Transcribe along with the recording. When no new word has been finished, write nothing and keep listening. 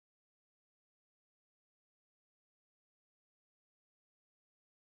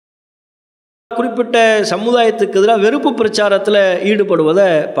குறிப்பிட்ட சமுதாயத்துக்கு எதிராக வெறுப்பு பிரச்சாரத்தில் ஈடுபடுவதை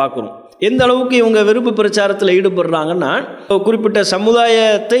பார்க்குறோம். எந்த அளவுக்கு இவங்க வெறுப்பு பிரச்சாரத்தில் ஈடுபடுறாங்கன்னா, குறிப்பிட்ட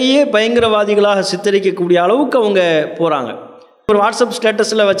சமுதாயத்தையே பயங்கரவாதிகளாக சித்தரிக்கக்கூடிய அளவுக்கு அவங்க போகிறாங்க. ஒரு வாட்ஸ்அப்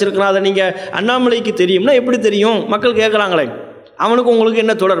ஸ்டேட்டஸில் வச்சுருக்கிறான், அதை நீங்கள் அண்ணாமலைக்கு தெரியும்னா எப்படி தெரியும்? மக்கள் கேட்குறாங்களே, அவனுக்கு உங்களுக்கு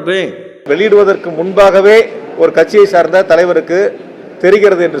என்ன தொடர்பு? வெளியிடுவதற்கு முன்பாகவே ஒரு கட்சியை சார்ந்த தலைவருக்கு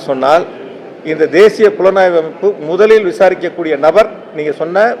தெரிகிறது என்று சொன்னால், இந்த தேசிய புலனாய்வு அமைப்பு முதலில் விசாரிக்கக்கூடிய நபர் நீங்கள்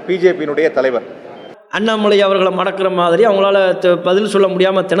சொன்ன பிஜேபியினுடைய தலைவர் அண்ணாமலை அவர்களை மடக்கிற மாதிரி அவங்களால பதில் சொல்ல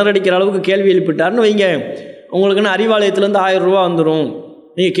முடியாமல் திணறடிக்கிற அளவுக்கு கேள்வி எழுப்பிட்டார்னு வைங்க, உங்களுக்குன்னு அறிவாலயத்துலேருந்து 1000 ரூபா வந்துடும்.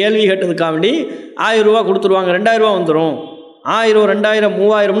 நீங்கள் கேள்வி கேட்டதுக்காக வேண்டி 1000 ரூபா கொடுத்துருவாங்க, 2000 ரூபா வந்துடும். 1000, 2000,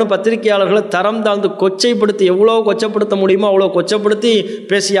 3000ன்னு பத்திரிகையாளர்களை தரம் தாழ்ந்து கொச்சைப்படுத்தி எவ்வளோ கொச்சப்படுத்த முடியுமோ அவ்வளோ கொச்சப்படுத்தி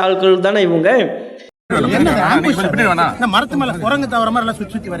பேசிய ஆட்கள் தானே இவங்க.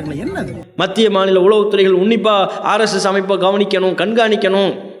 மத்திய மாநில உளவுத்துறைகள் உன்னிப்பா RSS அமைப்பை கவனிக்கணும்,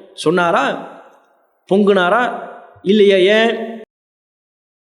 கண்காணிக்கணும் சொன்னாரா? பொங்குனாரா? இல்லையா? ஏன்?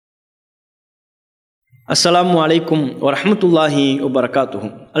 அஸ்ஸலாமு அலைக்கும் வரஹ்மத்துல்லாஹி வபரகாத்துஹு.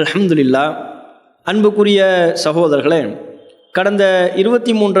 அல்ஹம்துலில்லாஹ். அன்புக்குரிய சகோதரர்களே, கடந்த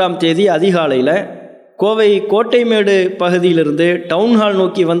 23ஆம் தேதி அதிகாலையில் கோவை கோட்டைமேடு பகுதியிலிருந்து டவுன்ஹால்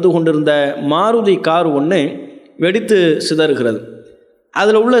நோக்கி வந்து கொண்டிருந்த மாருதி கார் ஒன்று வெடித்து சிதறுகிறது.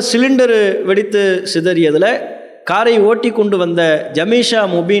 அதில் உள்ள சிலிண்டரு வெடித்து சிதறியதில் காரை ஓட்டி கொண்டு வந்த ஜமீஷா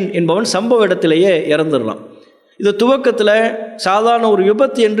முபீன் என்பவன் சம்பவ இடத்திலேயே இறந்துடலாம். இது துவக்கத்தில் சாதாரண ஒரு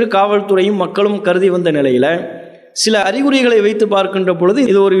விபத்து என்று காவல்துறையும் மக்களும் கருதி வந்த நிலையில் சில அறிகுறிகளை வைத்து பார்க்கின்ற பொழுது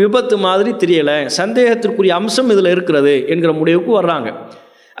இது ஒரு விபத்து மாதிரி தெரியலை, சந்தேகத்திற்குரிய அம்சம் இதில் இருக்கிறது என்கிற முடிவுக்கு வர்றாங்க.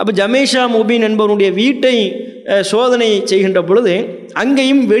 அப்போ ஜமீஷா முபீன் என்பவனுடைய வீட்டை சோதனை செய்கின்ற பொழுது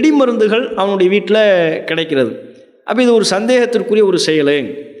அங்கேயும் வெடிமருந்துகள் அவனுடைய வீட்டில் கிடைக்கிறது. அப்போ இது ஒரு சந்தேகத்திற்குரிய ஒரு செயல்,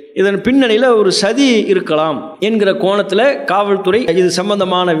 இதன் பின்னணியில் ஒரு சதி இருக்கலாம் என்கிற கோணத்தில் காவல்துறை இது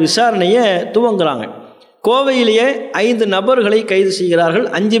சம்பந்தமான விசாரணையை துவங்குறாங்க. கோவையிலேயே 5 நபர்களை கைது செய்கிறார்கள்.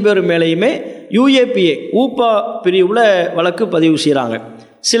 5 பேர் மேலேயுமே UAPA ஊப்பா பிரிவில் வழக்கு பதிவு செய்கிறாங்க.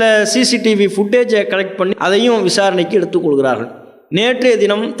 சில CCTV ஃபுட்டேஜை கலெக்ட் பண்ணி அதையும் விசாரணைக்கு எடுத்துக்கொள்கிறார்கள். நேற்றைய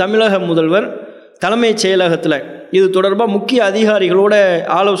தினம் தமிழக முதல்வர் தலைமைச் செயலகத்தில் இது தொடர்பாக முக்கிய அதிகாரிகளோட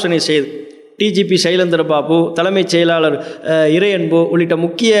ஆலோசனை செய்து டிஜிபி சைலேந்திர பாபு, தலைமைச் செயலாளர் இறையன்பு உள்ளிட்ட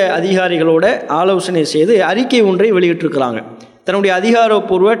முக்கிய அதிகாரிகளோட ஆலோசனை செய்து அறிக்கை ஒன்றை வெளியிட்டிருக்கிறாங்க. தன்னுடைய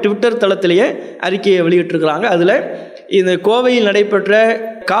அதிகாரப்பூர்வ ட்விட்டர் தளத்திலேயே அறிக்கையை வெளியிட்டிருக்கிறாங்க. அதில் இந்த கோவையில் நடைபெற்ற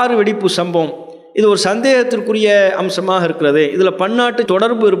கார் வெடிப்பு சம்பவம் இது ஒரு சந்தேகத்திற்குரிய அம்சமாக இருக்கிறது, இதில் பன்னாட்டு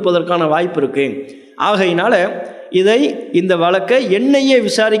தொடர்பு இருப்பதற்கான வாய்ப்பு இருக்குது, ஆகையினால இந்த வழக்கை NIA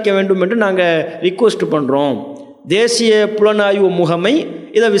விசாரிக்க வேண்டும் என்று நாங்கள் ரிக்வெஸ்ட் பண்ணுறோம், தேசிய புலனாய்வு முகமை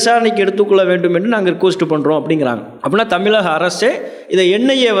இதை விசாரணைக்கு எடுத்துக்கொள்ள வேண்டும் என்று நாங்கள் ரிக்வெஸ்ட் பண்ணுறோம் அப்படிங்கிறாங்க. அப்படின்னா தமிழக அரசே இதை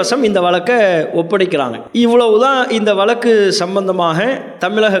NIA வசம் இந்த வழக்கை ஒப்படைக்கிறாங்க. இவ்வளவுதான் இந்த வழக்கு சம்பந்தமாக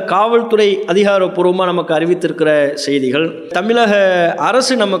தமிழக காவல்துறை அதிகாரப்பூர்வமாக நமக்கு அறிவித்திருக்கிற செய்திகள், தமிழக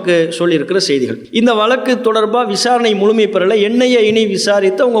அரசு நமக்கு சொல்லியிருக்கிற செய்திகள். இந்த வழக்கு தொடர்பாக விசாரணை முழுமை பெறலை. NIA இனி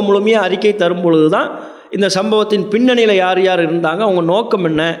விசாரித்து அவங்க முழுமையாக அறிக்கை தரும் பொழுது தான் இந்த சம்பவத்தின் பின்னணியில் யார் யார் இருந்தாங்க, அவங்க நோக்கம்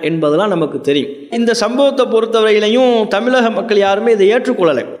என்ன என்பதெல்லாம் நமக்கு தெரியும். இந்த சம்பவத்தை பொறுத்தவரையிலையும் தமிழக மக்கள் யாருமே இதை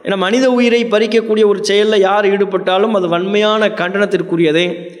ஏற்றுக்கொள்ளலை. ஏன்னா மனித உயிரை பறிக்கக்கூடிய ஒரு செயலில் யார் ஈடுபட்டாலும் அது வன்மையான கண்டனத்திற்குரியதே.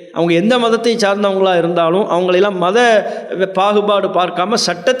 அவங்க எந்த மதத்தை சார்ந்தவங்களாக இருந்தாலும் அவங்களெல்லாம் மத பாகுபாடு பார்க்காம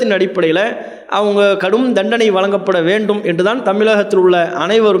சட்டத்தின் அடிப்படையில் அவங்க கடும் தண்டனை வழங்கப்பட வேண்டும் என்று தான் தமிழகத்தில் உள்ள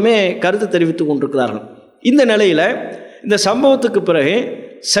அனைவருமே கருத்து தெரிவித்து கொண்டிருக்கிறார்கள். இந்த நிலையில் இந்த சம்பவத்துக்கு பிறகு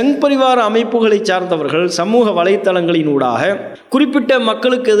சங் பரிவார அமைப்புகளை சார்ந்தவர்கள் சமூக வலைத்தளங்களினூடாக குறிப்பிட்ட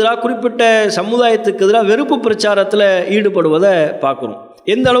மக்களுக்கு எதிராக, குறிப்பிட்ட சமுதாயத்துக்கு எதிராக வெறுப்பு பிரச்சாரத்தில் ஈடுபடுவதை பார்க்குறோம்.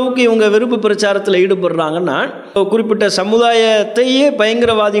 எந்த அளவுக்கு இவங்க வெறுப்பு பிரச்சாரத்தில் ஈடுபடுறாங்கன்னா, குறிப்பிட்ட சமுதாயத்தையே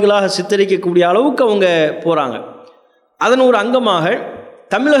பயங்கரவாதிகளாக சித்தரிக்கக்கூடிய அளவுக்கு அவங்க போகிறாங்க. அதன் ஒரு அங்கமாக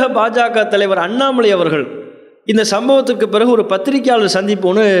தமிழக பாஜக தலைவர் அண்ணாமலை அவர்கள் இந்த சம்பவத்துக்கு பிறகு ஒரு பத்திரிகையாளர் சந்திப்பு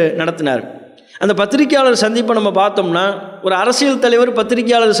ஒன்று நடத்தினார். அந்த பத்திரிகையாளர் சந்திப்பை நம்ம பார்த்தோம்னா, ஒரு அரசியல் தலைவர்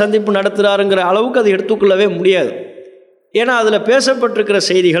பத்திரிகையாளர் சந்திப்பு நடத்துகிறாருங்கிற அளவுக்கு அதை எடுத்துக்கொள்ளவே முடியாது. ஏன்னா அதில் பேசப்பட்டிருக்கிற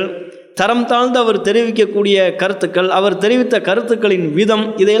செய்திகள், தரம் தாழ்ந்து அவர் தெரிவிக்கக்கூடிய கருத்துக்கள், அவர் தெரிவித்த கருத்துக்களின் விதம்,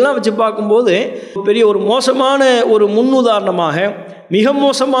 இதையெல்லாம் வச்சு பார்க்கும்போது பெரிய ஒரு மோசமான ஒரு முன்னுதாரணமாக, மிக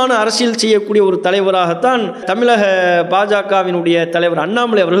மோசமான அரசியல் செய்யக்கூடிய ஒரு தலைவராகத்தான் தமிழக பாஜகவினுடைய தலைவர்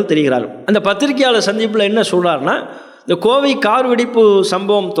அண்ணாமலை அவர்கள் தெரிகிறார். அந்த பத்திரிகையாளர் சந்திப்பில் என்ன சொல்கிறாருன்னா, இந்த கோவை கார் வெடிப்பு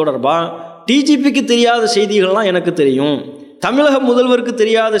சம்பவம் தொடர்பாக டிஜிபிக்கு தெரியாத செய்திகள்லாம் எனக்கு தெரியும், தமிழக முதல்வருக்கு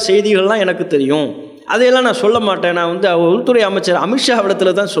தெரியாத செய்திகள்லாம் எனக்கு தெரியும், அதையெல்லாம் நான் சொல்ல மாட்டேன், நான் உள்துறை அமைச்சர் அமித்ஷா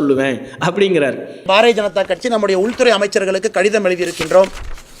இடத்துல தான் சொல்லுவேன் அப்படிங்கிறார். பாரதிய ஜனதா கட்சி நம்முடைய உள்துறை அமைச்சர்களுக்கு கடிதம் எழுதியிருக்கின்றோம்.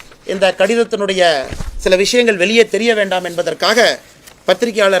 இந்த கடிதத்தினுடைய சில விஷயங்கள் வெளியே தெரிய வேண்டாம் என்பதற்காக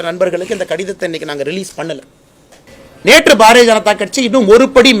பத்திரிகையாளர் நண்பர்களுக்கு இந்த கடிதத்தை இன்றைக்கி நாங்கள் ரிலீஸ் பண்ணலை. நேற்று பாரதிய ஜனதா கட்சி இன்னும் ஒரு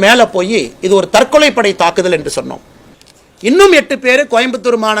படி மேலே போய் இது ஒரு தற்கொலைப்படை தாக்குதல் என்று சொன்னோம். இன்னும் 8 பேர்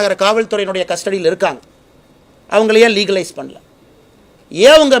கோயம்புத்தூர் மாநகர காவல்துறையினுடைய கஸ்டடியில் இருக்காங்க. அவங்களையே லீகலைஸ் பண்ணல.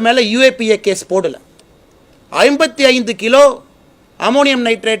 ஏன் அவங்க மேலே UAPA கேஸ் போடல? 55 kilo ammonium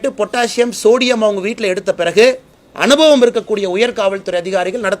nitrate, potassium, sodium அவங்க வீட்டில் எடுத்த பிறகு அனுபவம் இருக்கக்கூடிய உயர் காவல்துறை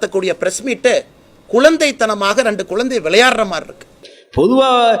அதிகாரிகள் நடத்தக்கூடிய பிரஸ் மீட்டு குழந்தைத்தனமாக 2 குழந்தை விளையாடுற மாதிரி இருக்கு.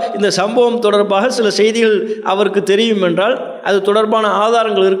 பொதுவாக இந்த சம்பவம் தொடர்பாக சில செய்திகள் அவருக்கு தெரியும் என்றால் அது தொடர்பான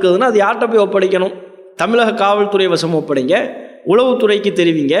ஆதாரங்கள் இருக்குதுன்னா அது யார்கிட்ட போய் ஒப்படைக்கணும்? தமிழக காவல்துறை வசம் ஒப்படைங்க, உளவுத்துறைக்கு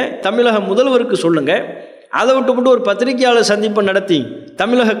தெரிவிங்க, தமிழக முதல்வருக்கு சொல்லுங்கள். அதை விட்டுப்பட்டு ஒரு பத்திரிகையாளர் சந்திப்பை நடத்தி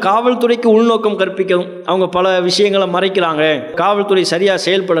தமிழக காவல்துறைக்கு உள்நோக்கம் கற்பிக்கணும். அவங்க பல விஷயங்களை மறைக்கிறாங்க, காவல்துறை சரியாக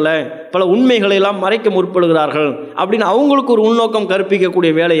செயல்படலை, பல உண்மைகளை எல்லாம் மறைக்க முற்படுகிறார்கள் அப்படின்னு அவங்களுக்கு ஒரு உள்நோக்கம்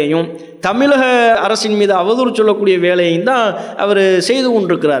கற்பிக்கக்கூடிய வேலையையும் தமிழக அரசின் மீது அவதூறு சொல்லக்கூடிய வேலையையும் தான் அவர் செய்து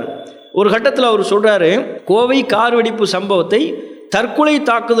கொண்டிருக்கிறார். ஒரு கட்டத்தில் அவர் சொல்கிறாரு, கோவை கார் வெடிப்பு சம்பவத்தை தற்கொலை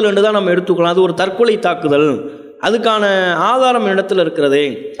தாக்குதல் என்று தான் நம்ம எடுத்துக்கலாம். அது ஒரு தற்கொலை தாக்குதல், அதுக்கான ஆதாரம் இடத்துல இருக்கிறது.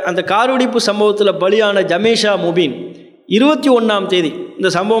 அந்த கார் வெடிப்பு சம்பவத்தில் பலியான ஜமேஷா முபீன் 21ஆம் தேதி இந்த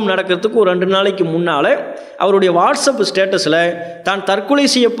சம்பவம் நடக்கிறதுக்கு ஒரு 2 நாளைக்கு முன்னால் அவருடைய வாட்ஸ்அப் ஸ்டேட்டஸில் தான் தற்கொலை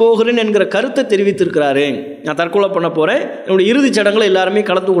செய்ய போகிறேன் என்கிற கருத்தை தெரிவித்திருக்கிறாரு. நான் தற்கொலை பண்ண போகிறேன், என்னுடைய இறுதிச் சடங்குகளை எல்லாருமே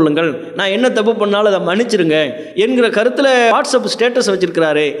கலந்து கொள்ளுங்கள், நான் என்ன தப்பு பண்ணாலும் அதை மன்னிச்சிருங்க என்கிற கருத்தில் வாட்ஸ்அப் ஸ்டேட்டஸ்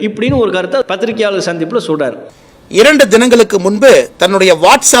வச்சிருக்கிறாரு. இப்படின்னு ஒரு கருத்தை பத்திரிகையாளர் சந்திப்பில் சொல்கிறார். 2 தினங்களுக்கு முன்பு தன்னுடைய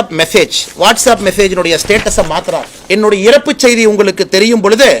வாட்ஸ்அப் மெசேஜினுடைய ஸ்டேட்டஸை மாற்றுறார். என்னுடைய இறப்பு செய்தி உங்களுக்கு தெரியும்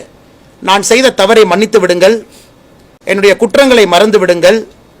பொழுது நான் செய்த தவறை மன்னித்து விடுங்கள், என்னுடைய குற்றங்களை மறந்து விடுங்கள்,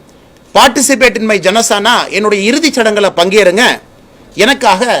 பார்ட்டிசிபேட் இன் மை ஜனசானா, என்னுடைய இறுதிச் சடங்குல பங்கேறுங்க,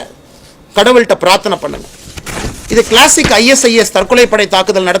 எனக்காக கடவுள்கிட்ட பிரார்த்தனை பண்ணுங்க. இது கிளாசிக் ISIS தற்கொலைப்படை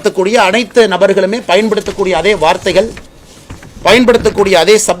தாக்குதல் நடத்தக்கூடிய அனைத்து நபர்களுமே பயன்படுத்தக்கூடிய அதே வார்த்தைகள், பயன்படுத்தக்கூடிய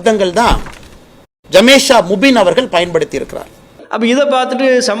அதே சப்தங்கள் தான் ஜமேஷா முபீன் அவர்கள் பயன்படுத்தி இருக்கிறார். அப்போ இதை பார்த்துட்டு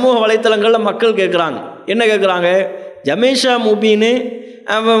சமூக வலைத்தளங்களில் மக்கள் கேட்குறாங்க, என்ன கேட்குறாங்க? ஜமேஷா முபீன்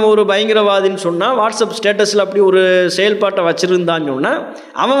அவன் ஒரு பயங்கரவாதின்னு சொன்னால் வாட்ஸ்அப் ஸ்டேட்டஸில் அப்படி ஒரு செயல்பாட்டை வச்சுருந்தான்னு சொன்னால்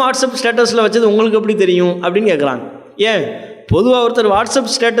அவன் வாட்ஸ்அப் ஸ்டேட்டஸில் வச்சது உங்களுக்கு எப்படி தெரியும் அப்படின்னு கேட்குறாங்க. ஏன் பொதுவாக ஒருத்தர்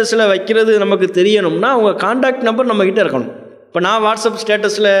வாட்ஸ்அப் ஸ்டேட்டஸில் வைக்கிறது நமக்கு தெரியணும்னா அவங்க கான்டாக்ட் நம்பர் நம்மக்கிட்ட இருக்கணும். இப்போ நான் வாட்ஸ்அப்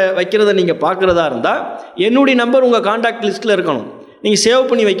ஸ்டேட்டஸில் வைக்கிறத நீங்கள் பார்க்குறதா இருந்தால் என்னுடைய நம்பர் உங்கள் கான்டாக்ட் லிஸ்ட்டில் இருக்கணும், நீங்கள் சேவ்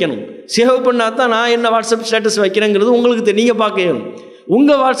பண்ணி வைக்கணும். சேவ் பண்ணால் தான் நான் என்ன வாட்ஸ்அப் ஸ்டேட்டஸ் வைக்கிறேங்கிறது உங்களுக்கு நீங்கள் பார்க்கணும்.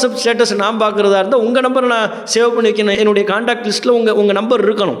 உங்கள் வாட்ஸ்அப் ஸ்டேட்டஸ் நான் பார்க்குறதா இருந்தால் உங்கள் நம்பரை நான் சேவ் பண்ணி வைக்கணும், என்னுடைய கான்டாக்ட் லிஸ்ட்டில் உங்கள் நம்பர்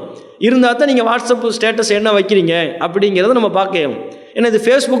இருக்கணும். இருந்தால் தான் நீங்கள் வாட்ஸ்அப் ஸ்டேட்டஸ் என்ன வைக்கிறீங்க அப்படிங்கிறத நம்ம பார்க்கணும். ஏன்னா இது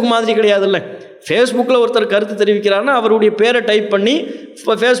ஃபேஸ்புக் மாதிரி கிடையாதுல்ல. ஃபேஸ்புக்கில் ஒருத்தர் கருத்து தெரிவிக்கிறாருன்னா அவருடைய பேரை டைப் பண்ணி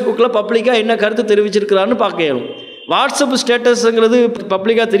இப்போ ஃபேஸ்புக்கில் பப்ளிக்காக என்ன கருத்து தெரிவிச்சிருக்கிறாருன்னு பார்க்கணும். வாட்ஸ்அப் ஸ்டேட்டஸுங்கிறது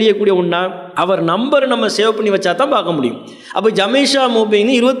பப்ளிக்காக தெரியக்கூடிய ஒன்றா, அவர் நம்பரை நம்ம சேவ் பண்ணி வச்சா தான் பார்க்க முடியும். அப்போ ஜமேஷா முபீன்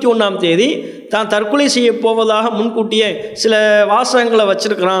 21ஆம் தேதி தான் தற்கொலை செய்ய போவதாக முன்கூட்டியே சில வாசகங்களை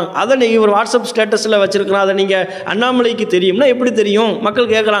வச்சுருக்கிறான், அதை இவர் வாட்ஸ்அப் ஸ்டேட்டஸில் வச்சுருக்கிறான், அதை நீங்கள் அண்ணாமலைக்கு தெரியும்னா எப்படி தெரியும்?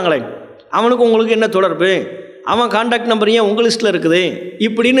 மக்கள் கேட்குறாங்களே, அவனுக்கு உங்களுக்கு என்ன தொடர்பு, அவன் கான்டாக்ட் நம்பர் ஏன் உங்கள் லிஸ்ட்டில் இருக்குது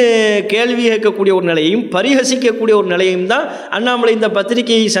இப்படின்னு கேள்வி கேட்கக்கூடிய ஒரு நிலையையும் பரிஹசிக்கக்கூடிய ஒரு நிலையையும் தான் அண்ணாமலை இந்த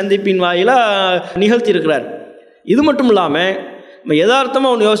பத்திரிகை சந்திப்பின் வாயிலாக நிகழ்த்தியிருக்கிறார். இது மட்டும் இல்லாமல் நம்ம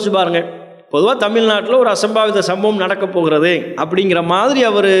யதார்த்தமாக ஒன்று யோசிச்சு பாருங்கள். பொதுவாக தமிழ்நாட்டில் ஒரு அசம்பாவித சம்பவம் நடக்கப் போகிறது அப்படிங்கிற மாதிரி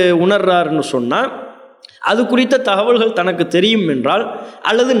அவர் உணர்றாருன்னு சொன்னால் அது குறித்த தகவல்கள் தனக்கு தெரியும் என்றால்,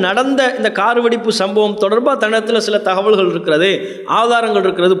 அல்லது நடந்த இந்த கார் வெடிப்பு சம்பவம் தொடர்பாக தன்னத்தில் சில தகவல்கள் இருக்கிறது, ஆதாரங்கள்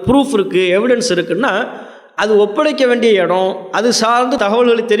இருக்கிறது, ப்ரூஃப் இருக்குது, எவிடன்ஸ் இருக்குன்னா அது ஒப்படைக்க வேண்டிய இடம், அது சார்ந்து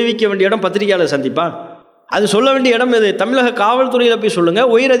தகவல்களை தெரிவிக்க வேண்டிய இடம் பத்திரிகையாளர் சந்திப்பா? அது சொல்ல வேண்டிய இடம் எது? தமிழக காவல்துறையில் போய்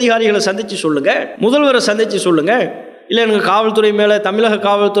சொல்லுங்கள், உயர் அதிகாரிகளை சந்தித்து சொல்லுங்கள், முதல்வரை சந்தித்து சொல்லுங்கள். இல்லை எனக்கு காவல்துறை மேலே, தமிழக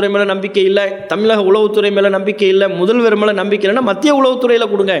காவல்துறை மேலே நம்பிக்கை இல்லை, தமிழக உளவுத்துறை மேலே நம்பிக்கை இல்லை, முதல்வர் மேலே நம்பிக்கை இல்லைன்னா மத்திய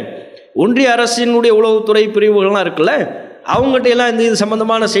உளவுத்துறையில் கொடுங்க. ஒன்றிய அரசினுடைய உளவுத்துறை பிரிவுகள்லாம் இருக்குல்ல, அவங்ககிட்ட எல்லாம் இது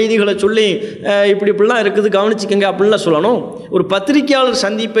சம்பந்தமான செய்திகளை சொல்லி இப்படிலாம் இருக்குது கவனிச்சிக்கங்க அப்படின்லாம் சொல்லணும். ஒரு பத்திரிகையாளர்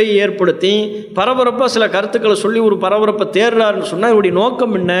சந்திப்பை ஏற்படுத்தி பரபரப்பாக சில கருத்துக்களை சொல்லி ஒரு பரபரப்பை தேர்றாருன்னு சொன்னால் இவருடைய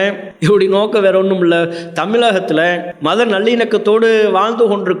நோக்கம் என்ன? இவருடைய நோக்கம் வேற ஒன்றும் இல்லை. தமிழகத்தில் மத நல்லிணக்கத்தோடு வாழ்ந்து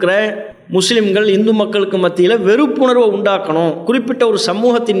கொண்டிருக்கிற முஸ்லிம்கள், இந்து மக்களுக்கு மத்தியில் வெறுப்புணர்வை உண்டாக்கணும், குறிப்பிட்ட ஒரு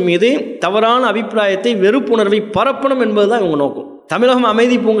சமூகத்தின் மீது தவறான அபிப்பிராயத்தை, வெறுப்புணர்வை பரப்பணும் என்பது தான் இவங்க நோக்கம். தமிழகம்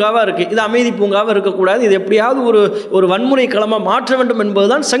அமைதி பூங்காவாக இருக்குது, இது அமைதி பூங்காவாக இருக்கக்கூடாது, இது எப்படியாவது ஒரு வன்முறை களமாக மாற்ற வேண்டும்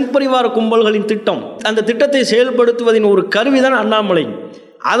என்பதுதான் சங் பரிவார கும்பல்களின் திட்டம். அந்த திட்டத்தை செயல்படுத்துவதின் ஒரு கருவிதான் அண்ணாமலை.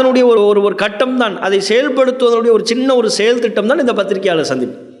 அதனுடைய ஒரு கட்டம் தான், அதை செயல்படுத்துவதனுடைய ஒரு சின்ன ஒரு செயல் திட்டம் தான் இந்த பத்திரிகையாளர்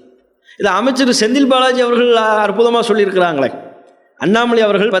சந்திப்பு. இதை அமைச்சர் செந்தில் பாலாஜி அவர்கள் அற்புதமாக சொல்லியிருக்கிறாங்களே. அண்ணாமலை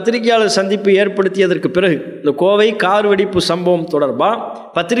அவர்கள் பத்திரிகையாளர் சந்திப்பு ஏற்படுத்தியதற்கு பிறகு இந்த கோவை கார் வெடிப்பு சம்பவம் தொடர்பாக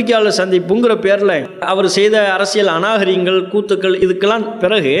பத்திரிகையாளர் சந்திப்புங்கிற பேரில் அவர் செய்த அரசியல் அநாகரிகங்கள், கூத்துக்கள், இதுக்கெல்லாம்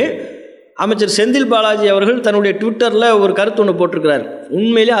பிறகு அமைச்சர் செந்தில் பாலாஜி அவர்கள் தன்னுடைய ட்விட்டரில் ஒரு கருத்து ஒன்று போட்டிருக்கிறார்.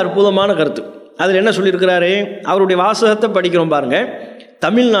 உண்மையிலே அற்புதமான கருத்து. அதில் என்ன சொல்லியிருக்கிறாரு, அவருடைய வாசகத்தை படிக்கிறோம் பாருங்கள்.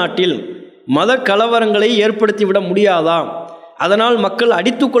 தமிழ்நாட்டில் மத கலவரங்களை ஏற்படுத்தி விட முடியாதா? அதனால் மக்கள்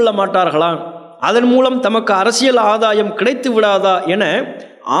அடித்து கொள்ள மாட்டார்களா? அதன் மூலம் தமக்கு அரசியல் ஆதாயம் கிடைத்து விடாதா என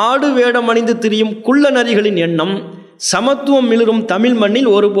ஆடு வேடம் அணிந்து திரியும் குள்ள நரிகளின் எண்ணம் சமத்துவம் மிளிரும் தமிழ் மண்ணில்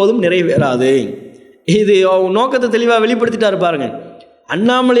ஒருபோதும் நிறைவேறாது. இது நோக்கத்தை தெளிவாக வெளிப்படுத்திட்டாரு பாருங்க.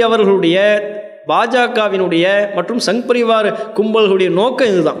 அண்ணாமலை அவர்களுடைய பாஜகவினுடைய மற்றும் சங் பரிவார் கும்பல்களுடைய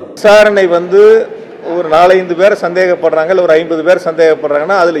நோக்கம் இதுதான். விசாரணை ஒரு 4-5 பேர் சந்தேகப்படுறாங்க, இல்லை ஒரு 50 பேர்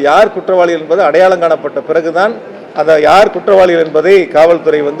சந்தேகப்படுறாங்கன்னா அதில் யார் குற்றவாளிகள் என்பது அடையாளம் காணப்பட்ட பிறகுதான் அதை யார் குற்றவாளிகள் என்பதை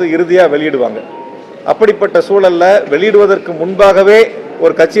காவல்துறை இறுதியாக வெளியிடுவாங்க. அப்படிப்பட்ட சூழலில் வெளியிடுவதற்கு முன்பாகவே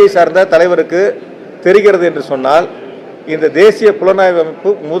ஒரு கட்சியை சார்ந்த தலைவருக்கு தெரிகிறது என்று சொன்னால், இந்த தேசிய புலனாய்வு அமைப்பு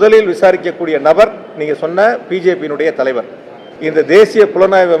முதலில் விசாரிக்கக்கூடிய நபர் நீங்கள் சொன்ன பிஜேபியினுடைய தலைவர். இந்த தேசிய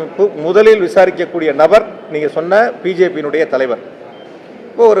புலனாய்வு அமைப்பு முதலில் விசாரிக்கக்கூடிய நபர் நீங்கள் சொன்ன பிஜேபியினுடைய தலைவர்.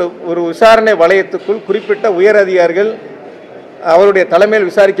 இப்போ ஒரு விசாரணை வளையத்துக்குள் குறிப்பிட்ட உயர் அதிகாரிகள் அவருடைய தலைமையில்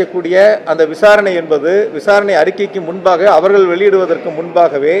விசாரிக்கக்கூடிய அந்த விசாரணை என்பது விசாரணை அறிக்கைக்கு முன்பாக அவர்கள் வெளியிடுவதற்கு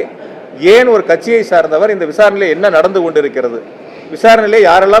முன்பாகவே ஏன் ஒரு கட்சியை சார்ந்தவர் இந்த விசாரணையில் என்ன நடந்து கொண்டிருக்கிறது, விசாரணையிலே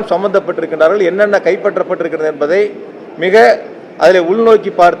யாரெல்லாம் சம்பந்தப்பட்டிருக்கிறார்கள், என்னென்ன கைப்பற்றப்பட்டிருக்கிறது என்பதை மிக அதில்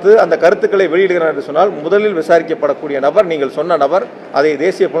உள்நோக்கி பார்த்து அந்த கருத்துக்களை வெளியிடுகிறார் என்று சொன்னால் முதலில் விசாரிக்கப்படக்கூடிய நபர் நீங்கள் சொன்ன நபர். அதை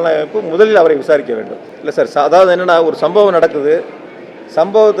தேசிய புலனாய்வு அமைப்பு முதலில் அவரை விசாரிக்க வேண்டும். இல்லை சார், அதாவது என்னென்னா ஒரு சம்பவம் நடக்குது,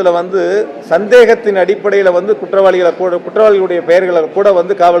 சம்பவத்தில் சந்தேகத்தின் அடிப்படையில் குற்றவாளிகளுடைய பெயர்களை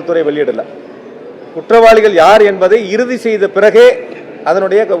கூட காவல்துறை வெளியிடலை. குற்றவாளிகள் யார் என்பதை இறுதி செய்த பிறகே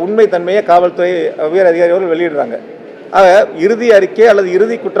அதனுடைய உண்மை தன்மையை காவல்துறை உயர் அதிகாரிகள் வெளியிடுறாங்க. ஆக இறுதி அறிக்கை அல்லது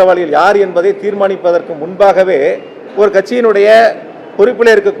இறுதி குற்றவாளிகள் யார் என்பதை தீர்மானிப்பதற்கு முன்பாகவே ஒரு கட்சியினுடைய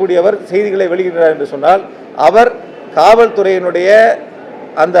பொறுப்பில் இருக்கக்கூடியவர் செய்திகளை வெளியிடுகிறார் என்று சொன்னால் அவர் காவல்துறையினுடைய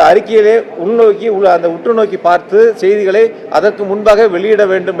அந்த அறிக்கையிலே அந்த உற்று நோக்கி பார்த்து செய்திகளை அதற்கு முன்பாக வெளியிட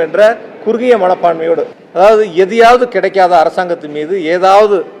வேண்டும் என்ற குறுகிய மனப்பான்மையோடு, அதாவது எதையாவது கிடைக்காதா, அரசாங்கத்தின் மீது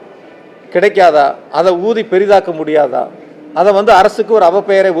ஏதாவது கிடைக்காதா, அதை ஊதி பெரிதாக்க முடியாதா, அதை அரசுக்கு ஒரு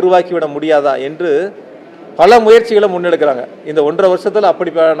அவப்பெயரை உருவாக்கிவிட முடியாதா என்று பல முயற்சிகளை முன்னெடுக்கிறாங்க. இந்த 1.5 வருஷத்தில்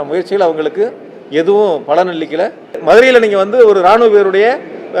அப்படிப்பட்ட முயற்சிகள் அவங்களுக்கு எதுவும் பலனளிக்கல. மதுரையில் நீங்கள் ஒரு இராணுவ வீரருடைய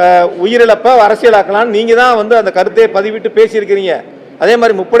உயிரிழப்பை அரசியலாக்கலான்னு நீங்கள் தான் அந்த கருத்தை பதிவிட்டு பேசியிருக்கிறீங்க. அதே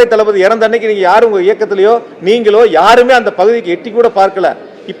மாதிரி முப்படை தளபதி இறந்த அன்னைக்கு நீங்கள் யாரும் உங்கள் இயக்கத்திலேயோ நீங்களோ யாருமே அந்த பகுதிக்கு எட்டி கூட பார்க்கல.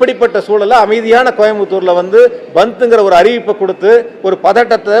 இப்படிப்பட்ட சூழலில் அமைதியான கோயம்புத்தூரில் பந்துங்கிற ஒரு அறிவிப்பை கொடுத்து ஒரு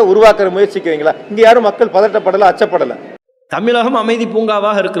பதட்டத்தை உருவாக்குற முயற்சிக்கிறீங்களா? இங்கே யாரும் மக்கள் பதட்டப்படலை, அச்சப்படலை. தமிழகம் அமைதி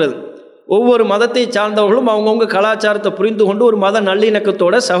பூங்காவாக இருக்கிறது. ஒவ்வொரு மதத்தை சார்ந்தவர்களும் அவங்கவுங்க கலாச்சாரத்தை புரிந்து கொண்டு ஒரு மத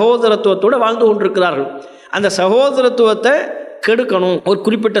நல்லிணக்கத்தோட சகோதரத்துவத்தோடு வாழ்ந்து கொண்டிருக்கிறார்கள். அந்த சகோதரத்துவத்தை கெடுக்கணும், ஒரு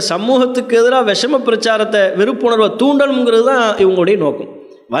குறிப்பிட்ட சமூகத்துக்கு எதிராக விஷம பிரச்சாரத்தை வெறுப்புணர்வை தூண்டணுங்கிறது தான் இவங்களுடைய நோக்கம்.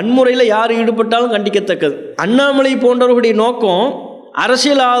 வன்முறையில் யார் ஈடுபட்டாலும் கண்டிக்கத்தக்கது. அண்ணாமலை போன்றவர்களுடைய நோக்கம்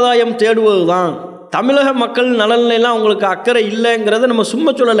அரசியல் ஆதாயம் தேடுவது தான். தமிழக மக்கள் நலன்லாம் அவங்களுக்கு அக்கறை இல்லைங்கிறத நம்ம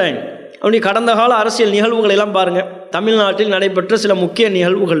சும்மா சொல்லலை. அவனுடைய கடந்த கால அரசியல் நிகழ்வுகளை எல்லாம் பாருங்கள். தமிழ்நாட்டில் நடைபெற்ற சில முக்கிய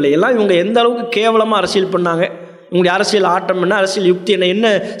நிகழ்வுகள் எல்லாம் இவங்க எந்த அளவுக்கு கேவலமாக அரசியல் பண்ணாங்க, இவங்களுடைய அரசியல் ஆட்டம் என்ன, அரசியல் யுக்தி என்ன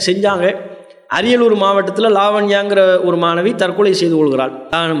செஞ்சாங்க. அரியலூர் மாவட்டத்தில் லாவண்யாங்கிற ஒரு மாணவி தற்கொலை செய்து கொள்கிறாள்.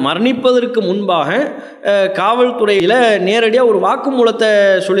 மரணிப்பதற்கு முன்பாக காவல்துறையில் நேரடியாக ஒரு வாக்குமூலத்தை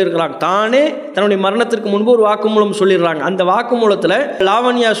சொல்லியிருக்கிறாங்க. தானே தன்னுடைய மரணத்திற்கு முன்பு ஒரு வாக்குமூலம் சொல்லிடுறாங்க. அந்த வாக்குமூலத்தில்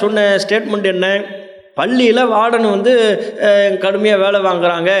லாவண்யா சொன்ன ஸ்டேட்மெண்ட் என்ன, பள்ளியில் வார்டன் கடுமையாக வேலை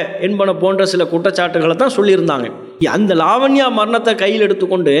வாங்குறாங்க என்பன போன்ற சில குற்றச்சாட்டுகளை தான் சொல்லியிருந்தாங்க. அந்த லாவண்யா மரணத்தை கையில்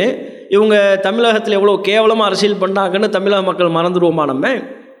எடுத்துக்கொண்டு இவங்க தமிழகத்தில் எவ்வளோ கேவலமாக அரசியல் பண்ணாங்கன்னு தமிழக மக்கள் மறந்துடுவோமா? நம்ம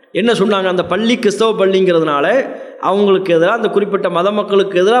என்ன சொன்னாங்க, அந்த பள்ளி கிறிஸ்தவ பள்ளிங்கிறதுனால அவங்களுக்கு எதிராக, அந்த குறிப்பிட்ட மத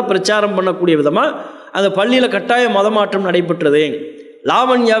மக்களுக்கு எதிராக பிரச்சாரம் பண்ணக்கூடிய விதமாக அந்த பள்ளியில் கட்டாய மதமாற்றம் நடைபெற்றது.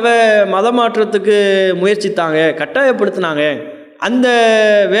 லாவண்யாவை மதமாற்றத்துக்கு முயற்சித்தாங்க, கட்டாயப்படுத்தினாங்க. அந்த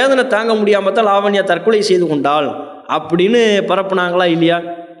வேதனை தாங்க முடியாமல் தான் லாவண்யா தற்கொலை செய்து கொண்டாள் அப்படின்னு பரப்புனாங்களா இல்லையா?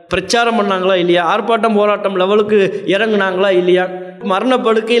 பிரச்சாரம் பண்ணாங்களா இல்லையா? ஆர்ப்பாட்டம் போராட்டம் லெவலுக்கு இறங்குனாங்களா இல்லையா?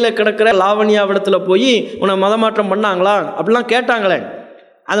 மரணப்படுக்கையில் கிடக்கிற லாவண்யாவிடத்தில் போய் உன்னை மதமாற்றம் பண்ணாங்களா அப்படிலாம் கேட்டாங்களே.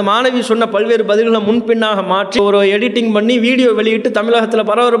 அந்த மாணவி சொன்ன பல்வேறு பதில்களை முன்பின்னாக மாற்றி ஒரு எடிட்டிங் பண்ணி வீடியோ வெளியிட்டு தமிழகத்தில்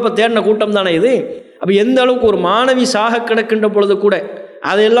பரபரப்பை தேடின கூட்டம் தானே இது. அப்போ எந்த அளவுக்கு ஒரு மாணவி சாக கிடக்கின்ற பொழுது கூட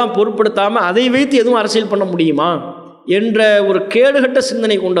அதையெல்லாம் பொருட்படுத்தாமல் அதை வைத்து எதுவும் அரசியல் பண்ண முடியுமா என்ற ஒரு கேடுகட்ட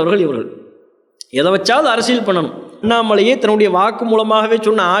சிந்தனை கொண்டவர்கள் இவர்கள். எதை வச்சாவது அரசியல் பண்ணணும். அண்ணாமலையே தன்னுடைய வாக்கு மூலமாகவே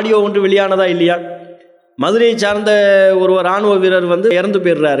சொன்ன ஆடியோ ஒன்று வெளியானதா இல்லையா? மதுரையை சார்ந்த ஒரு இராணுவ வீரர் இறந்து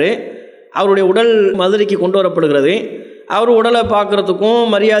போயிடுறாரு. அவருடைய உடல் மதுரைக்கு கொண்டு வரப்படுகிறது. அவர் உடலை பார்க்குறதுக்கும்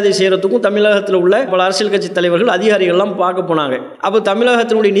மரியாதை செய்கிறதுக்கும் தமிழகத்தில் உள்ள பல அரசியல் கட்சி தலைவர்கள் அதிகாரிகள்லாம் பார்க்க போனாங்க. அப்போ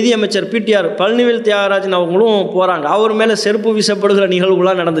தமிழகத்தினுடைய நிதியமைச்சர் பிடிஆர் பழனிவேல் தியாகராஜன் அவங்களும் போகிறாங்க. அவர் மேலே செருப்பு வீசப்படுகிற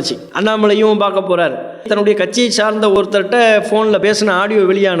நிகழ்வுலாம் நடந்துச்சு. அண்ணாமலையும் பார்க்க போகிறார். தன்னுடைய கட்சியை சார்ந்த ஒருத்தர்கிட்ட ஃபோனில் பேசின ஆடியோ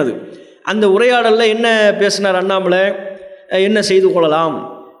வெளியானது. அந்த உரையாடலில் என்ன பேசினார் அண்ணாமலை, என்ன செய்து கொள்ளலாம்,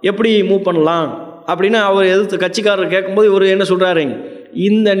 எப்படி மூவ் பண்ணலாம் அப்படின்னு அவர் எதிர்த்து கட்சிக்காரர் கேட்கும்போது இவர் என்ன சொல்கிறாரு,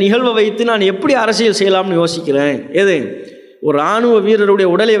 இந்த நிகழ்வை வைத்து நான் எப்படி அரசியல் செய்யலாம்னு யோசிக்கிறேன். எது, ஒரு இராணுவ வீரருடைய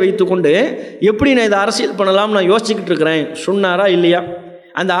உடலை வைத்துக்கொண்டு எப்படி நான் இதை அரசியல் பண்ணலாம்னு நான் யோசிச்சுக்கிட்டு இருக்கிறேன் சொன்னாரா இல்லையா?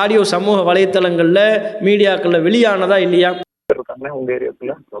 அந்த ஆடியோ சமூக வலைத்தளங்களில் மீடியாக்களில் வெளியானதா இல்லையா? உங்க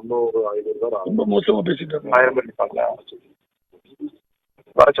ஏரியாக்குள்ள ரொம்ப ஒரு 500 பேர் ரொம்ப மோசமாக பேசிட்டு 1000 பேர் இருப்பாங்களா?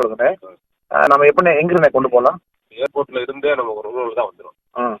 வர சொல்லுங்க. நம்ம எப்படி எங்கிருந்து கொண்டு போகலாம்? ஏர்போர்ட்ல இருந்தே நம்ம ஒரு ரோடு தான் வந்துடும்.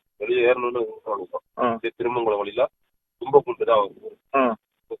 வெளியே ஏறணும்னு திருமங்கலம் வழியில கும்பகுண்டு தான்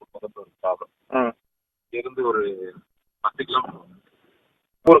ப்ராப்ளம். இருந்து ஒரு 10 கிலோமீட்டர்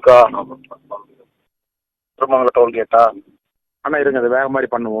ஊருக்கா? திருமங்கலம் டோல்கேட்டா? ஆனா இருங்க, அது வேற மாதிரி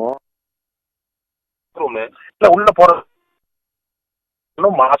பண்ணுவோம். இல்ல உள்ள போற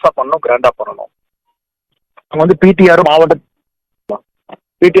மாசா பண்ணணும், கிராண்டா பண்ணணும். அங்க வந்து பிடிஆர் மாவட்ட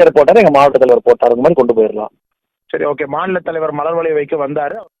பிடிஆர் போட்டாரு, எங்க மாவட்ட தலைவர் போட்டாரு, அந்த மாதிரி கொண்டு போயிடலாம். சரி, ஓகே. மாநில தலைவர் மலர்வழி வைக்க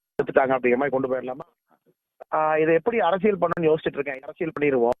வந்தாரு, எடுத்துட்டாங்க, அப்படிங்கிற மாதிரி கொண்டு போயிடலாமா? இதை எப்படி அரசியல் பண்ணணும்னு யோசிச்சுட்டு இருக்கேன். அரசியல்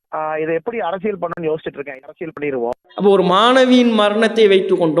பண்ணிடுவோம். இதை எப்படி அரசியல் பண்ணணும்னு யோசிச்சுட்டு இருக்கேன். அரசியல் பண்ணிடுவோம். அப்போ ஒரு மாணவியின் மரணத்தை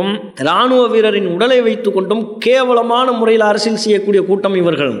வைத்துக்கொண்டும் இராணுவ வீரரின் உடலை வைத்துக்கொண்டும் கேவலமான முறையில் அரசியல் செய்யக்கூடிய கூட்டம்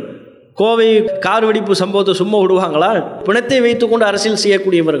இவர்கள். கோவை கார் வெடிப்பு சம்பவத்தை சும்மா விடுவாங்களா? பிணத்தை வைத்துக்கொண்டு அரசியல்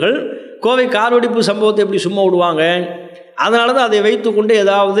செய்யக்கூடியவர்கள் கோவை கார் வெடிப்பு சம்பவத்தை எப்படி சும்மா விடுவாங்க? அதனால தான் அதை வைத்துக்கொண்டு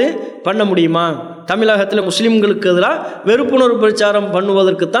ஏதாவது பண்ண முடியுமா? தமிழகத்தில் முஸ்லீம்களுக்கு எதிராக வெறுப்புணர்வு பிரச்சாரம்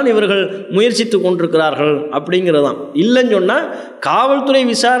பண்ணுவதற்குத்தான் இவர்கள் முயற்சித்து கொண்டிருக்கிறார்கள் அப்படிங்கிறது தான். இல்லைன்னு சொன்னால் காவல்துறை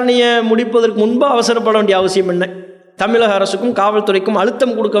விசாரணையை முடிப்பதற்கு முன்பு அவசரப்பட வேண்டிய அவசியம் என்ன? தமிழக அரசுக்கும் காவல்துறைக்கும்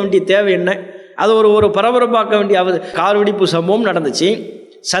அழுத்தம் கொடுக்க வேண்டிய தேவை என்ன? அதை ஒரு பரபரப்பாக்க வேண்டிய கார் வெடிப்பு சம்பவம் நடந்துச்சு.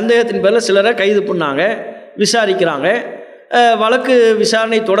 சந்தேகத்தின் பேரில் சிலரை கைது பண்ணாங்க, விசாரிக்கிறாங்க. வழக்கு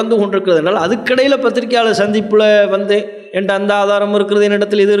விசாரணை தொடர்ந்து கொண்டிருக்கிறதுனால அதுக்கடையில் பத்திரிகையாளர் சந்திப்பில் வந்து என்கிட்ட அந்த ஆதாரம் இருக்கிறது,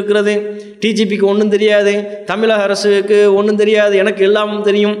 என்னிடத்தில் இது இருக்கிறது, டிஜிபிக்கு ஒன்றும் தெரியாது, தமிழக அரசுக்கு ஒன்றும் தெரியாது, எனக்கு எல்லாமும்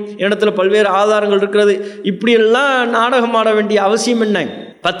தெரியும், என்னிடத்தில் பல்வேறு ஆதாரங்கள் இருக்கிறது, இப்படியெல்லாம் நாடகம் ஆட வேண்டிய அவசியம் என்ன?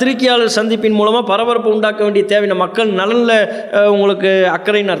 பத்திரிகையாளர் சந்திப்பின் மூலமாக பரபரப்பு உண்டாக்க வேண்டிய தேவை மக்கள் நலனில் உங்களுக்கு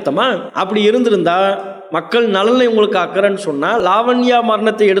அக்கறைன்னு அர்த்தமா? அப்படி இருந்திருந்தால் மக்கள் நலனில் உங்களுக்கு அக்கறைன்னு சொன்னால் லாவண்யா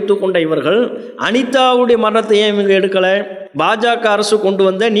மரணத்தை எடுத்துக்கொண்ட இவர்கள் அனிதாவுடைய மரணத்தை ஏன் இவங்க எடுக்கலை? பாஜக அரசு கொண்டு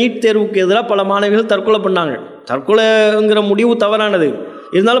வந்த நீட் தேர்வுக்கு எதிராக பல மாணவிகள் தற்கொலை பண்ணாங்க. தற்கொலைங்கிற முடிவு தவறானது.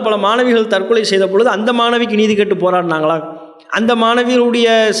 இருந்தாலும் பல மாணவிகள் தற்கொலை செய்த பொழுது அந்த மாணவிக்கு நீதி கேட்டு போராடினாங்களா? அந்த மாணவியருடைய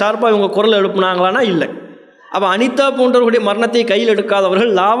சார்பாக இவங்க குரல் எழுப்புனாங்களானா? இல்லை. அப்போ அனிதா போன்றவர்களுடைய மரணத்தை கையில்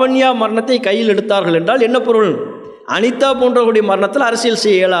எடுக்காதவர்கள் லாவண்யா மரணத்தை கையில் எடுத்தார்கள் என்றால் என்ன பொருள்? அனிதா போன்றவர்களுடைய மரணத்தில் அரசியல்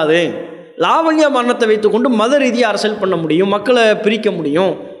செய்ய இயலாது. லாவண்யா மரணத்தை வைத்துக்கொண்டு மத ரீதியாக அரசியல் பண்ண முடியும், மக்களை பிரிக்க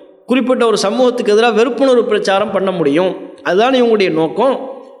முடியும், குறிப்பிட்ட ஒரு சமூகத்துக்கு எதிராக வெறுப்புணர்வு பிரச்சாரம் பண்ண முடியும். அதுதான் இவங்களுடைய நோக்கம்.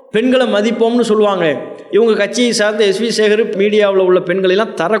 பெண்களை மதிப்போம்னு சொல்லுவாங்க. இவங்க கட்சியை சார்ந்த எஸ்வி சேகர் மீடியாவில் உள்ள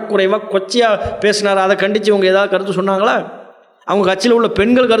பெண்களெல்லாம் தரக்குறைவாக கொச்சையாக பேசினார். அதை கண்டித்து இவங்க ஏதாவது கருத்து சொன்னாங்களா? அவங்க கட்சியில் உள்ள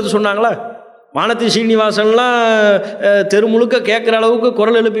பெண்கள் கருத்து சொன்னாங்களா? வானதி சீனிவாசன்லாம் தெரு முழுக்க கேட்குற அளவுக்கு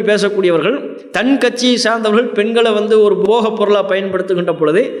குரல் எழுப்பி பேசக்கூடியவர்கள், தன் கட்சியை சார்ந்தவர்கள் பெண்களை ஒரு போக பொருளாக பயன்படுத்துகின்ற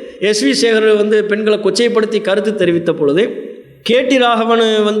பொழுது, எஸ்வி சேகர் பெண்களை கொச்சைப்படுத்தி கருத்து தெரிவித்த பொழுது, கேடி ராகவன்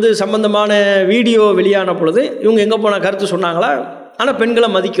சம்பந்தமான வீடியோ வெளியான பொழுது இவங்க எங்கே போனால் கருத்து சொன்னாங்களா? ஆனால் பெண்களை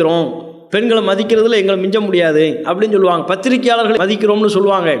மதிக்கிறோம், பெண்களை மதிக்கிறதுல எங்களை மிஞ்ச முடியாது அப்படின்னு சொல்லுவாங்க. பத்திரிகையாளர்களை மதிக்கிறோம்னு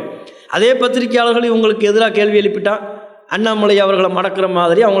சொல்லுவாங்க. அதே பத்திரிகையாளர்கள் இவங்களுக்கு எதிராக கேள்வி எழுப்பிட்டால் அண்ணாமலை அவர்களை மடக்கிற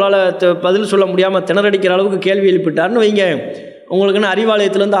மாதிரி அவங்களால பதில் சொல்ல முடியாமல் திணறடிக்கிற அளவுக்கு கேள்வி எழுப்பிட்டார்னு வைங்க, உங்களுக்குன்னு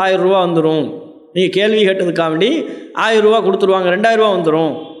அறிவாலயத்துலேருந்து 1000 ரூபா வந்துடும். நீங்கள் கேள்வி கேட்டதுக்காக வேண்டி 1000 ரூபா கொடுத்துருவாங்க, 2000 ரூபா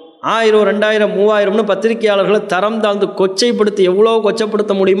வந்துடும். 1000, 2000, 3000னு பத்திரிகையாளர்களை தரம் தாழ்ந்து கொச்சைப்படுத்தி எவ்வளோ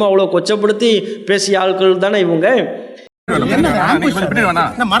கொச்சப்படுத்த முடியுமோ அவ்வளோ கொச்சப்படுத்தி பேசிய ஆட்கள் தானே இவங்க.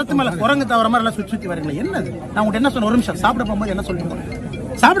 மரத்து மேல குரங்கு தவற மாதிரி எல்லாம் சுத்தி வரீங்களா? என்னது? நான் உங்கள்கிட்ட என்ன சொன்ன, ஒரு நிமிஷம் சாப்பிட போகும்போது என்ன சொல்லுங்க,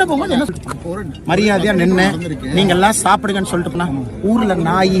 சாப்பிட போகும்போது என்ன சொல்லுங்க, மரியாதையா நின்று நீங்க எல்லாம் சாப்பிடுங்கன்னு சொல்லிட்டு போனா ஊர்ல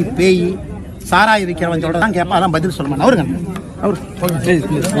நாய் பேய் சாராய விற்கிறவன் சொல்றதான் கேட்பா, அதான் பதில் சொல்லுமா அவருங்க.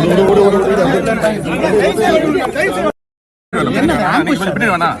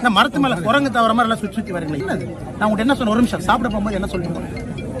 மரத்து மேல குரங்கு தவற மாதிரி எல்லாம் சுத்தி வரீங்களா? என்னது? நான் உங்கள்கிட்ட என்ன சொன்ன, ஒரு நிமிஷம் சாப்பிட போகும்போது என்ன சொல்லுங்க,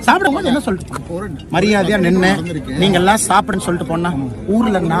 சாப்பிடும் போது என்ன சொல்லிட்டு மரியாதையா நின்று நீங்க எல்லாம் சாப்பிடுன்னு சொல்லிட்டு போனா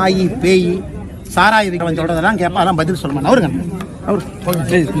ஊர்ல நாய் பேய் சாராய விற்கிறவன் சொல்றதெல்லாம் கேட்பா, அதான் பதில் சொல்லுமா அவருங்க.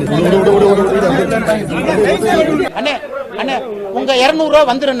 அண்ணே அண்ணே உங்க 200 ரூபா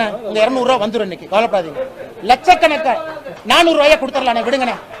வந்துருண்ணே, உங்க 200 ரூபா வந்துரும், இன்னைக்கு கவலைப்படாதீங்க. லட்சக்கணக்க 400 ரூபாயா கொடுத்துடலானே,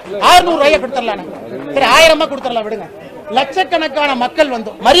 விடுங்கண்ணே. 600 ரூபாயா கொடுத்துடலானே, சரி 1000 கொடுத்துடலாம், விடுங்க. லட்சக்கணக்கான மக்கள்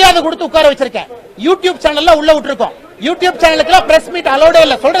வந்து மரியாதை கொடுத்து உட்கார வச்சிருக்கேன். யூடியூப் சேனல்ல உள்ள விட்டுருக்கோம். யூடியூப் சேனலுக்குலாம் பிரஸ் மீட் அலோடே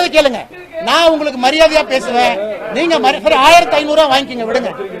இல்ல. சொல்றது கேளுங்க. நான் உங்களுக்கு மரியாதையா பேசுவேன். நீங்க 1500 வாங்கிக்கங்க விடுங்க.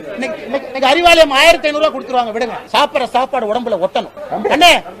 இன்னைக்கு அறிவாலயம் 1500 கொடுத்துருவாங்க விடுங்க. சாப்பிடுற சாப்பாடு உடம்புல ஒட்டணும்.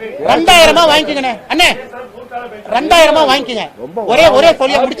 அண்ணே 2000 வாங்கிக்கங்க. அண்ணே 2000 வாங்கிக்கங்க. ஒரே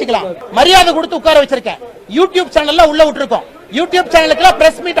சொல்லியா முடிச்சுக்கலாம். மரியாதை கொடுத்து உட்கார வச்சிருக்கேன். யூடியூப் சேனல்ல உள்ள விட்டுருக்கோம். யூடியூப் சேனலுக்குலாம்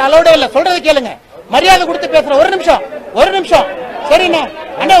பிரஸ் மீட் அலோடே இல்ல. சொல்றது கேளுங்க. மரியாதை கொடுத்து பேசுற. ஒரு நிமிஷம் சரிண்ணே.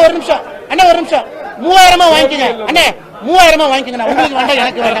 அண்ணே ஒரு நிமிஷம். 3000 வாங்கிக்கங்க. அண்ணே 3000 வாங்கிக்கங்க. உங்களுக்கு வேண்டாம்,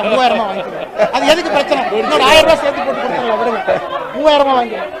 எனக்கு வேண்டாம். 3000 வாங்கிக்கங்க. அது எதுக்கு பிரச்சனை? இன்னொரு 1000 ரூபாய் சேர்த்து போட்டு கொடுத்துருங்க விடுங்க. 3000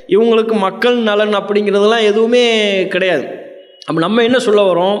 வாங்கிக்கங்க. இவங்களுக்கு மக்கள் நலன் அப்படிங்கிறதெல்லாம் எதுவுமே கிடையாது. அப்போ நம்ம என்ன சொல்ல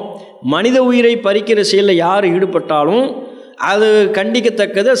வரோம்? மனித உயிரை பறிக்கிற செயலில் யார் ஈடுபட்டாலும் அது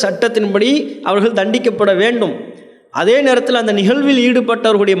கண்டிக்கத்தக்கது, சட்டத்தின்படி அவர்கள் தண்டிக்கப்பட வேண்டும். அதே நேரத்தில் அந்த நிகழ்வில்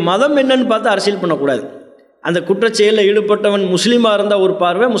ஈடுபட்டவர்களுடைய மதம் என்னன்னு பார்த்து அரசியல் பண்ணக்கூடாது. அந்த குற்றச்செயலில் ஈடுபட்டவன் முஸ்லீமாக இருந்தால் ஒரு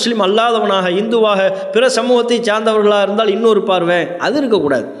பார்வை, முஸ்லீம் அல்லாதவனாக இந்துவாக பிற சமூகத்தை சார்ந்தவர்களாக இருந்தால் இன்னொரு பார்வை, அது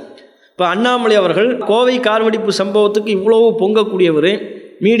இருக்கக்கூடாது. இப்போ அண்ணாமலை அவர்கள் கோவை கார்வெடிப்பு சம்பவத்துக்கு இவ்வளவு பொங்கக்கூடியவர்,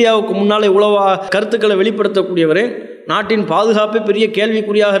 மீடியாவுக்கு முன்னால் இவ்வளவு கருத்துக்களை வெளிப்படுத்தக்கூடியவர், நாட்டின் பாதுகாப்பே பெரிய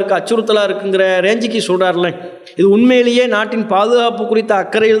கேள்விக்குறியாக இருக்க, அச்சுறுத்தலாக இருக்குங்கிற ரேஞ்சுக்கு சொல்கிறார்ல. இது உண்மையிலேயே நாட்டின் பாதுகாப்பு குறித்த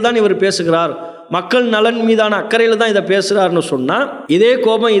அக்கறையில் தான் இவர் பேசுகிறார், மக்கள் நலன் மீதான அக்கறையில் தான் இதை பேசுகிறாருன்னு சொன்னால், இதே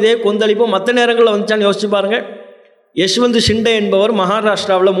கோபம் இதே கொந்தளிப்பு மற்ற நேரங்களில் வந்துச்சான்னு யோசிச்சு பாருங்கள். யஷ்வந்த் ஷிண்டே என்பவர்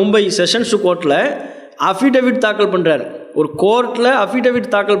மகாராஷ்டிராவில் மும்பை செஷன்ஸ் கோர்ட்டில் அஃபிடவிட் தாக்கல் பண்ணுறார். ஒரு கோர்ட்டில்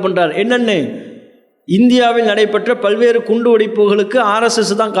அஃபிடவிட் தாக்கல் பண்ணுறார். என்னென்னு, இந்தியாவில் நடைபெற்ற பல்வேறு குண்டு வெடிப்புகளுக்கு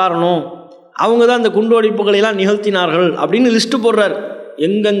ஆர்எஸ்எஸ் தான் காரணம், அவங்க தான் அந்த குண்டு வெடிப்புகளெல்லாம் நிகழ்த்தினார்கள் அப்படின்னு லிஸ்ட்டு போடுறார்.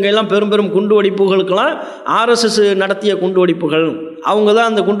 எங்கெங்கெல்லாம் பெரும் பெரும் குண்டு வெடிப்புகளுக்கெல்லாம் ஆர்எஸ்எஸ் நடத்திய குண்டு வெடிப்புகள், அவங்க தான்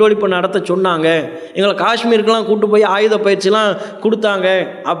அந்த குண்டு வெடிப்பை நடத்த சொன்னாங்க, எங்களை காஷ்மீருக்கெல்லாம் கூட்டு போய் ஆயுத பயிற்சிலாம் கொடுத்தாங்க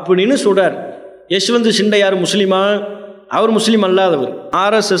அப்படின்னு சொல்கிறார். யஷ்வந்த் ஷிண்டே யார்? முஸ்லீமா? அவர் முஸ்லீம் அல்லாதவர்,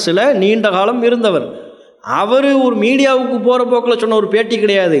 ஆர்எஸ்எஸ்ஸில் நீண்ட காலம் இருந்தவர். அவர் ஒரு மீடியாவுக்கு போகிற போக்கில் சொன்ன ஒரு பேட்டி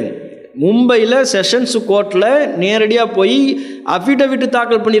கிடையாது. மும்பையில் செஷன்ஸ் கோர்ட்டில் நேரடியாக போய் அஃபிடவிட்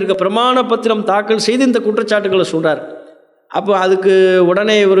தாக்கல் பண்ணியிருக்க, பிரமாண பத்திரம் தாக்கல் செய்து இந்த குற்றச்சாட்டுகளை சொல்கிறார். அப்போ அதுக்கு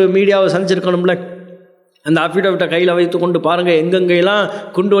உடனே ஒரு மீடியாவை சந்திச்சிருக்கணும்ல. அந்த அஃபிடவிட்டை கையில் வைத்து கொண்டு பாருங்கள், எங்கெங்கெல்லாம்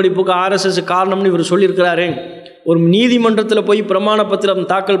குண்டு வெடிப்புக்கு ஆர்எஸ்எஸ் காரணம்னு இவர் சொல்லியிருக்கிறாரு. ஒரு நீதிமன்றத்தில் போய் பிரமாண பத்திரம்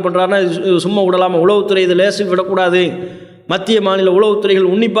தாக்கல் பண்ணுறாருன்னா சும்மா விடலாமல்? உளவுத்துறை இதை லேசு விடக்கூடாது. மத்திய மாநில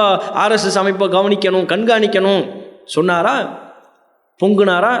உளவுத்துறைகள் உன்னிப்பாக ஆர்எஸ்எஸ் அமைப்பை கவனிக்கணும், கண்காணிக்கணும் சொன்னாரா?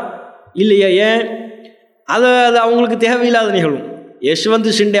 பொங்குனாரா? இல்லையா? ஏன்? அது அவங்களுக்கு தேவையில்லாத நிகழும். யஷ்வந்த்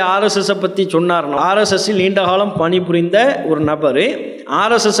ஷிண்டே ஆர்எஸ்எஸை பற்றி சொன்னார்னா, ஆர்எஸ்எஸ்ஸில் நீண்ட காலம் பணிபுரிந்த ஒரு நபர்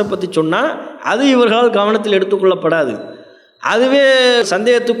ஆர்எஸ்எஸை பற்றி சொன்னால் அது இவர்களால் கவனத்தில் எடுத்துக்கொள்ளப்படாது. அதுவே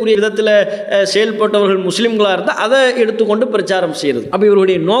சந்தேகத்துக்குரிய விதத்தில் செயல்பட்டவர்கள் முஸ்லீம்களாக இருந்தால் அதை எடுத்துக்கொண்டு பிரச்சாரம் செய்கிறது. அப்போ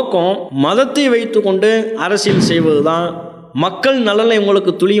இவருடைய நோக்கம் மதத்தை வைத்து கொண்டு அரசியல் செய்வது தான். மக்கள் நலனை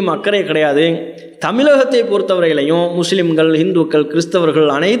உங்களுக்கு துளியும் அக்கறை கிடையாது. தமிழகத்தை பொறுத்தவரையிலையும் முஸ்லிம்கள், இந்துக்கள், கிறிஸ்தவர்கள்,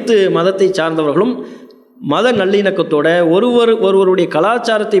 அனைத்து மதத்தை சார்ந்தவர்களும் மத நல்லிணக்கத்தோட ஒருவருடைய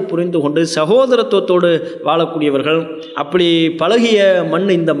கலாச்சாரத்தை புரிந்து கொண்டு சகோதரத்துவத்தோடு வாழக்கூடியவர்கள். அப்படி பழகிய மண்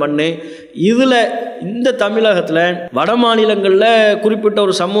இந்த மண். இதில் இந்த தமிழகத்தில் வட மாநிலங்களில் குறிப்பிட்ட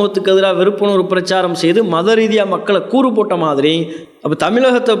ஒரு சமூகத்துக்கு எதிராக வெறுப்புணர்வு பிரச்சாரம் செய்து மத ரீதியாக மக்களை கூறு போட்ட மாதிரி, அப்போ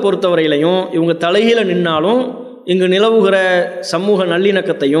தமிழகத்தை பொறுத்தவரையிலையும் இவங்க தலைகீழ நின்னாலும் இங்கு நிலவுகிற சமூக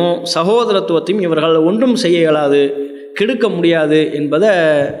நல்லிணக்கத்தையும் சகோதரத்துவத்தையும் இவர்கள் ஒன்றும் செய்ய இயலாது, கெடுக்க முடியாது என்பதை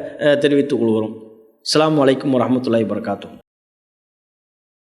தெரிவித்துக் கொள்கிறோம். அஸ்ஸலாமு அலைக்கும் வரஹ்மத்துல்லாஹி வபரகாத்துஹு.